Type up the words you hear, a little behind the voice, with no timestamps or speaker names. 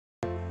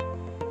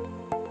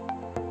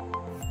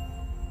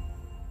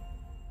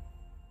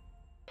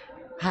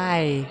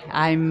Hi,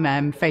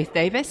 I'm Faith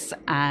Davis,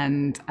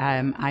 and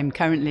I'm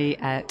currently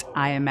at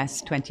IMS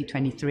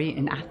 2023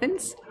 in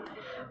Athens.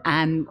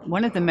 And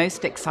one of the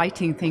most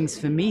exciting things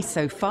for me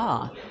so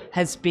far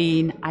has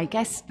been, I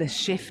guess, the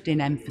shift in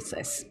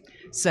emphasis.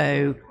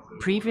 So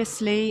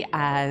previously,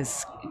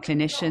 as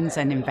clinicians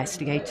and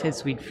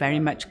investigators, we'd very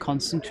much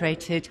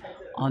concentrated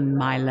on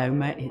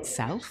myeloma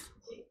itself.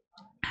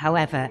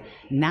 However,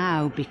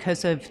 now,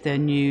 because of the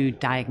new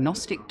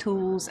diagnostic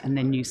tools and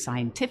the new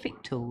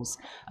scientific tools,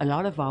 a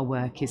lot of our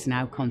work is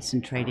now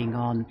concentrating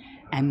on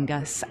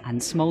MGUS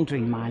and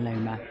smoldering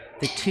myeloma,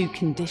 the two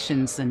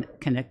conditions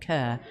that can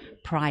occur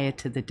prior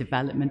to the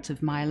development of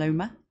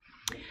myeloma.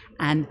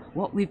 And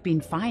what we've been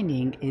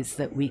finding is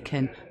that we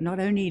can not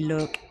only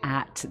look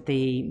at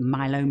the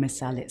myeloma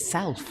cell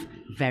itself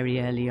very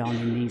early on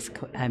in these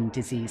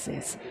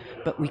diseases,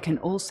 but we can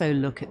also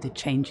look at the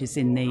changes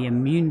in the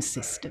immune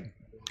system.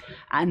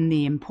 And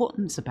the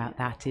importance about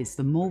that is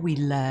the more we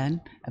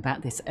learn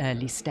about this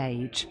early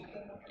stage,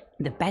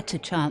 the better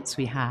chance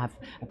we have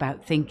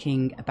about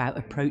thinking about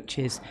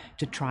approaches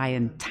to try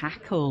and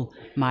tackle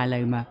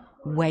myeloma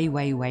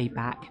way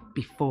back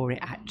before it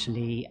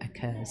actually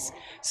occurs.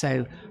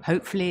 So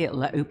hopefully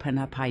it'll open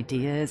up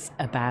ideas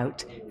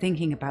about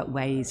thinking about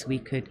ways we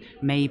could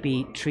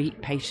maybe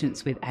treat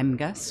patients with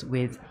MGUS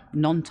with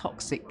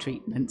non-toxic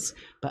treatments,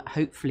 but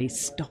hopefully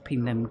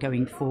stopping them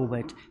going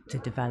forward to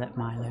develop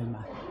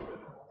myeloma.